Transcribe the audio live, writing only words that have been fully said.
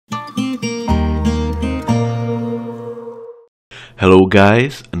Hello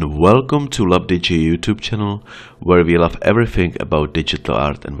guys, and welcome to LoveDigi YouTube channel, where we love everything about digital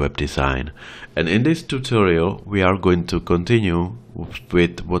art and web design. And in this tutorial we are going to continue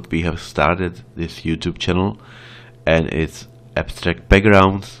with what we have started this YouTube channel, and it's abstract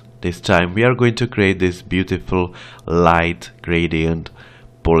backgrounds. This time we are going to create this beautiful light gradient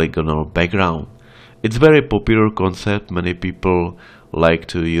polygonal background. It's very popular concept. Many people like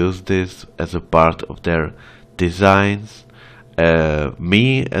to use this as a part of their designs.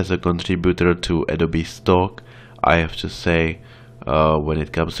 Me as a contributor to Adobe stock, I have to say, when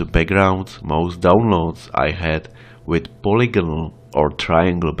it comes to backgrounds, most downloads I had with polygonal or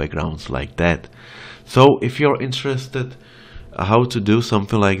triangle backgrounds like that. So if you're interested how to do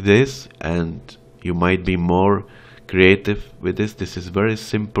something like this and you might be more creative with this is very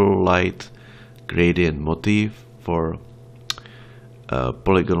simple light gradient motif for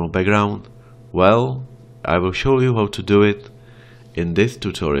polygonal background. Well, I will show you how to do it in this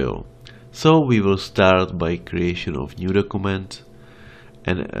tutorial. So we will start by creation of new document,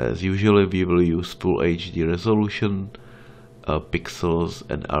 and as usually we will use full HD resolution, pixels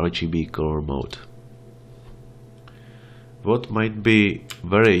and RGB color mode. What might be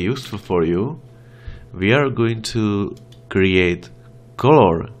very useful for you, we are going to create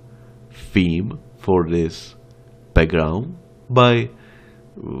color theme for this background by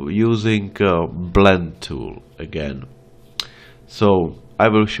using blend tool again. So I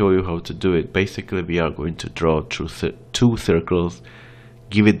will show you how to do it. Basically we are going to draw two circles,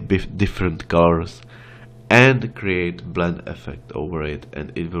 give it different colors and create blend effect over it,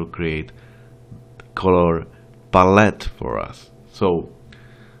 and it will create color palette for us. So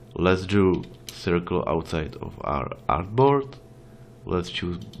let's do circle outside of our artboard. Let's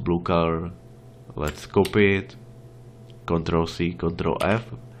choose blue color. Let's copy it. Ctrl C, Ctrl F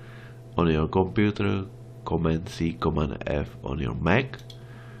on your computer. Command C, Command F on your Mac.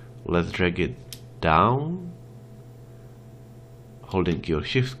 Let's drag it down, holding your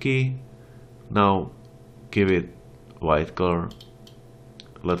Shift key. Now give it white color.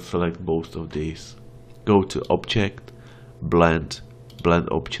 Let's select both of these. Go to Object, Blend, Blend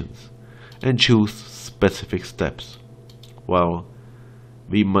Options, and choose specific steps. Well,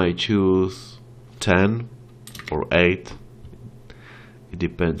 we might choose 10 or 8. It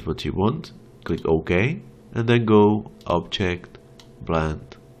depends what you want. Click OK. And then go Object,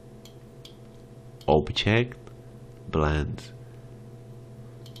 Blend, Object, Blend.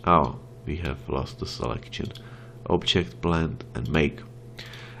 Oh, we have lost the selection. Object, Blend, and Make.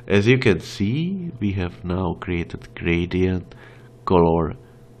 As you can see, we have now created gradient color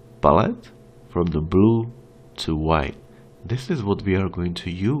palette from the blue to white. This is what we are going to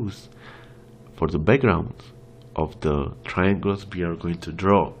use for the background of the triangles we are going to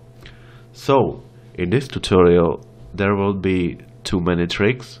draw. So in this tutorial there will be too many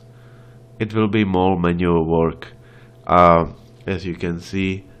tricks. It will be more manual work. As you can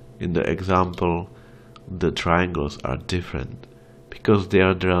see in the example, the triangles are different because they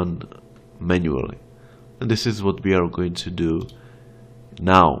are drawn manually, and this is what we are going to do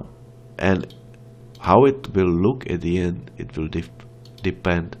now. And how it will look at the end, it will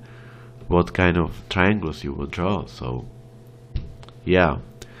depend what kind of triangles you will draw. So yeah.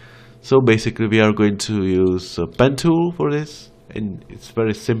 So basically we are going to use a pen tool for this, and it's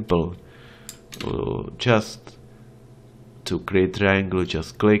very simple. Just to create triangle,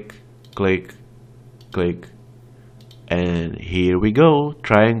 just click, click, click, and here we go,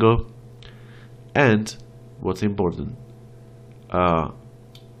 triangle. And what's important,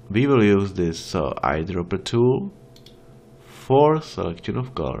 we will use this eyedropper tool for selection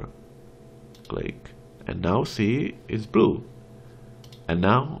of color. Click, and now see, it's blue. And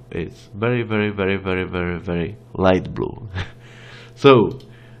now it's very light blue. So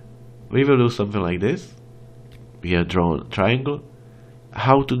we will do something like this. We have drawn a triangle.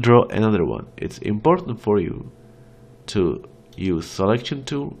 How to draw another one? It's important for you to use selection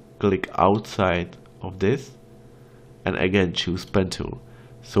tool, click outside of this, and again choose pen tool.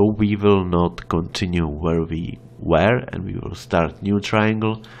 So we will not continue where we were, and we will start new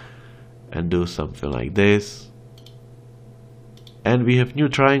triangle and do something like this. And we have new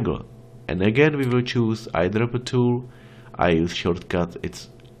triangle, and again we will choose eyedropper tool. I use shortcut, it's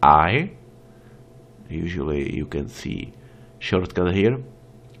I. Usually you can see shortcut here,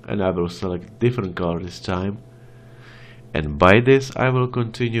 and I will select different color this time, and by this I will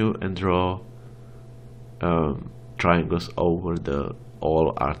continue and draw triangles over the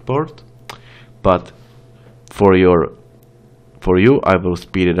all artboard. But for you I will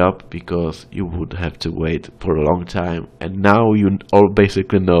speed it up because you would have to wait for a long time, and now you all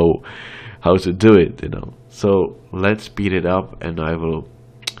basically know how to do it, you know. So let's speed it up and I will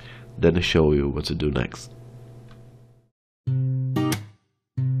then show you what to do next.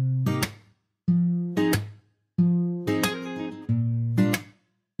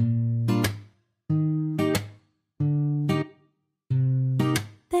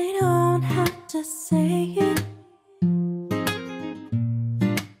 They don't have to say it,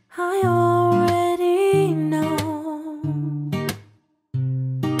 I already know.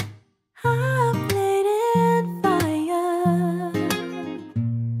 I've played in fire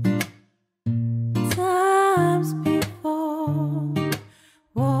times before.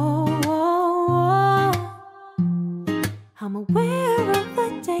 Whoa, whoa, whoa. I'm aware of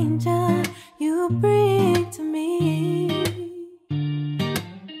the danger you bring to me.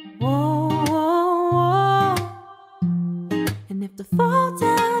 Whoa, whoa, whoa. And if the fall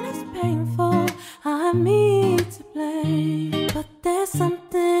down is painful, I'm me to blame. But there's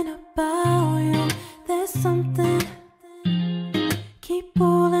something about you, there's something keep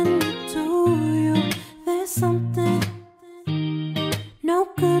pulling me to you. There's something no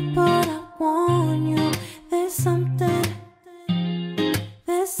good, but I want you. There's something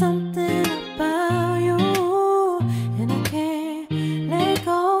about you, and I can't let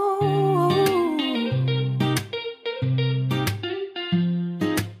go.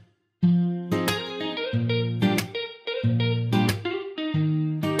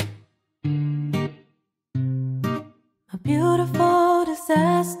 A beautiful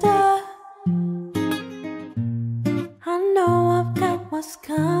disaster. I know I've got what's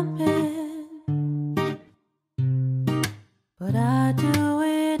coming, but I do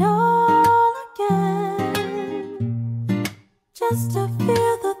it all again just to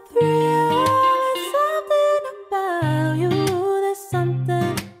feel the thrill. There's something about you, there's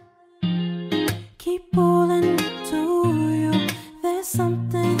something keep pulling me to you. There's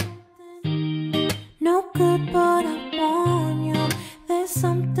something no good, but I want you. There's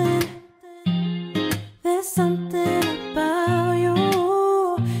something about you,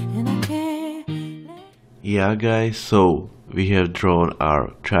 and I can't let. Yeah guys, so we have drawn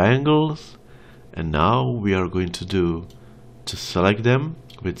our triangles and now we are going to select them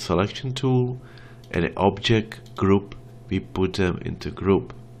with selection tool and an object group. We put them into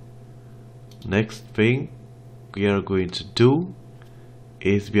group. Next thing we are going to do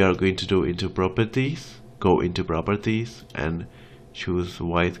is we are going to do into properties, go into properties and choose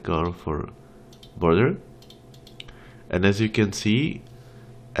white color for border. And as you can see,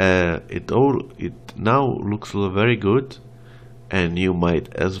 it now looks very good, and you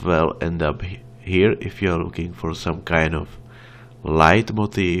might as well end up here if you are looking for some kind of light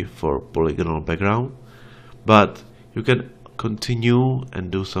motif for polygonal background. But you can continue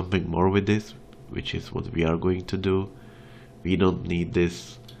and do something more with this, which is what we are going to do. We don't need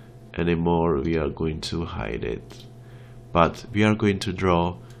this anymore, we are going to hide it, but we are going to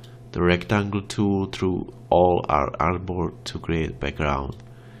draw the rectangle tool through all our artboard to create background.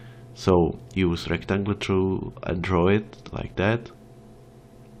 So use rectangle tool and draw it like that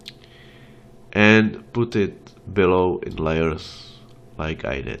and put it below in layers like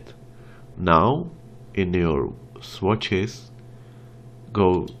I did. Now in your swatches,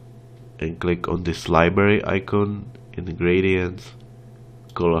 go and click on this library icon in the gradients,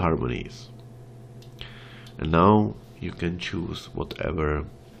 color harmonies, and now you can choose whatever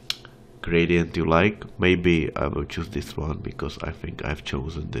gradient you like. Maybe I will choose this one because I think I've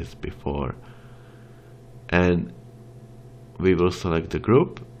chosen this before, and we will select the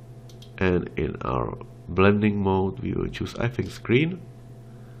group, and in our blending mode we will choose, I think, screen.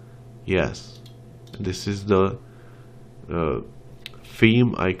 Yes, this is the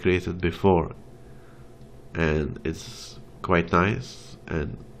theme I created before, and it's quite nice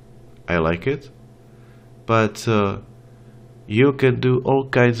and I like it. But you can do all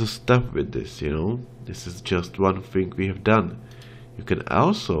kinds of stuff with this, you know. This is just one thing we have done. You can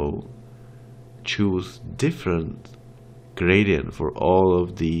also choose different gradient for all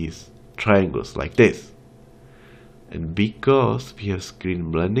of these triangles like this. And because we have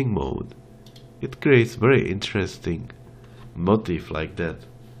screen blending mode, it creates very interesting motif like that.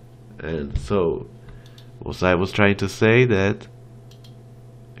 And so what I was trying to say, that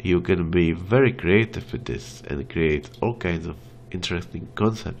you can be very creative with this and create all kinds of interesting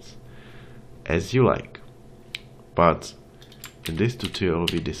concepts as you like. But in this tutorial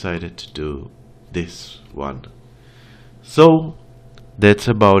we decided to do this one. So that's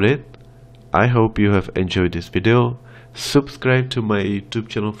about it. I hope you have enjoyed this video. Subscribe to my YouTube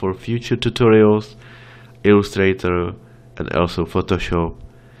channel for future tutorials, Illustrator and also Photoshop,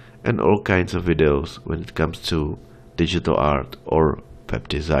 and all kinds of videos when it comes to digital art or web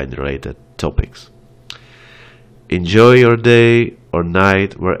design related topics. Enjoy your day or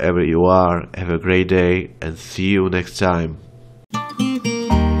night wherever you are. Have a great day and see you next time.